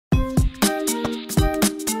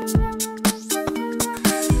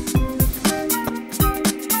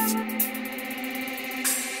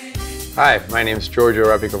Hi, my name is Giorgio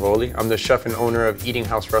Rapicavoli. I'm the chef and owner of Eating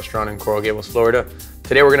House Restaurant in Coral Gables, Florida.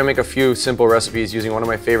 Today we're going to make a few simple recipes using one of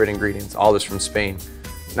my favorite ingredients, olives from Spain.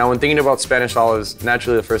 Now when thinking about Spanish olives,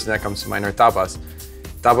 naturally the first thing that comes to mind are tapas.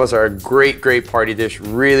 Tapas are a great party dish,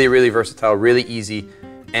 really versatile, really easy,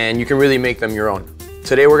 and you can really make them your own.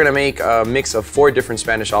 Today we're going to make a mix of 4 different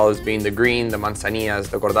Spanish olives, being the green, the manzanillas,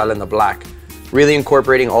 the Gordal, and the black, really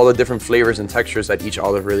incorporating all the different flavors and textures that each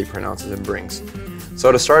olive really pronounces and brings.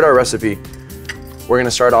 So to start our recipe, we're going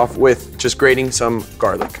to start off with just grating some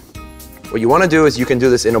garlic. What you want to do is you can do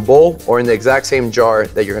this in a bowl or in the exact same jar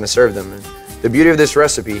that you're going to serve them in. The beauty of this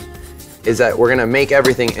recipe is that we're going to make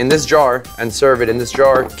everything in this jar and serve it in this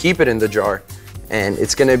jar, keep it in the jar, and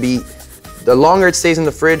it's going to be, the longer it stays in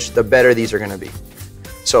the fridge, the better these are going to be.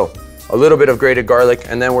 So a little bit of grated garlic,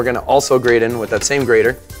 and then we're going to also grate in with that same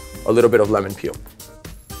grater a little bit of lemon peel.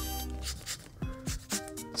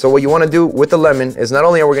 So what you want to do with the lemon is not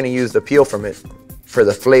only are we going to use the peel from it for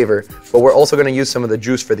the flavor, but we're also going to use some of the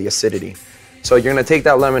juice for the acidity. So you're going to take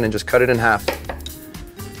that lemon and just cut it in half,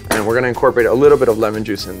 and we're going to incorporate a little bit of lemon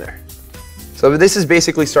juice in there. So this is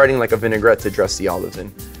basically starting like a vinaigrette to dress the olives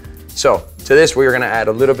in. So to this we're going to add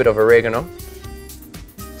a little bit of oregano,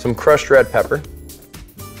 some crushed red pepper,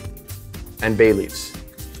 and bay leaves.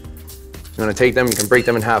 You're going to take them, you can break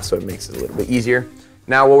them in half so it makes it a little bit easier.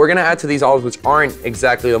 Now what we're going to add to these olives, which aren't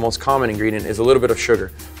exactly the most common ingredient, is a little bit of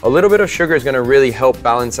sugar. A little bit of sugar is going to really help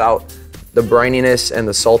balance out the brininess and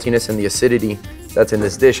the saltiness and the acidity that's in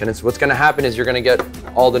this dish. And what's going to happen is you're going to get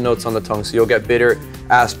all the notes on the tongue. So you'll get bitter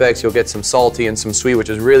aspects, you'll get some salty and some sweet, which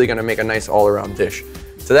is really going to make a nice all-around dish.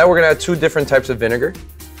 To that we're going to add 2 different types of vinegar.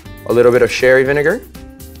 A little bit of sherry vinegar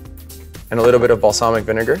and a little bit of balsamic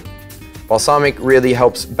vinegar. Balsamic really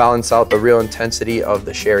helps balance out the real intensity of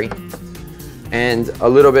the sherry. And a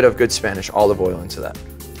little bit of good Spanish olive oil into that.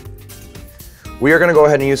 We are going to go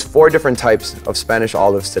ahead and use 4 different types of Spanish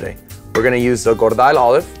olives today. We're going to use the Gordal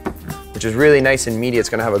olive, which is really nice and meaty. It's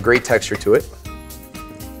going to have a great texture to it.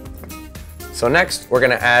 So next, we're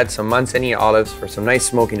going to add some manzanilla olives for some nice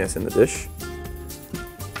smokiness in the dish.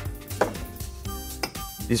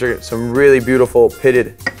 These are some really beautiful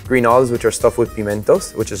pitted green olives, which are stuffed with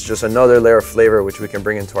pimientos, which is just another layer of flavor which we can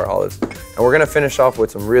bring into our olives. And we're going to finish off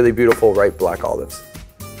with some really beautiful ripe black olives.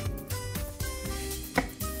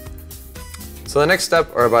 So the next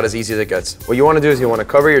step are about as easy as it gets. What you want to do is you want to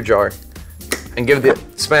cover your jar and give the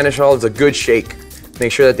Spanish olives a good shake.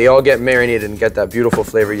 Make sure that they all get marinated and get that beautiful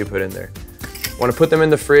flavor you put in there. You want to put them in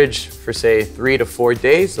the fridge for say 3 to 4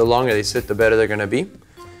 days. The longer they sit, the better they're going to be.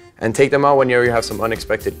 And take them out when you have some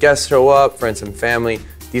unexpected guests show up, friends and family.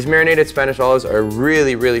 These marinated Spanish olives are a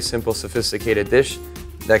really simple, sophisticated dish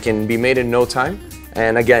that can be made in no time.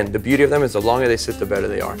 And again, the beauty of them is the longer they sit, the better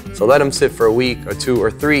they are. So let them sit for a week or 2 or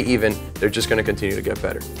 3 even. They're just going to continue to get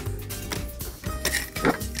better.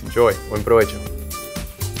 Enjoy. Buen provecho.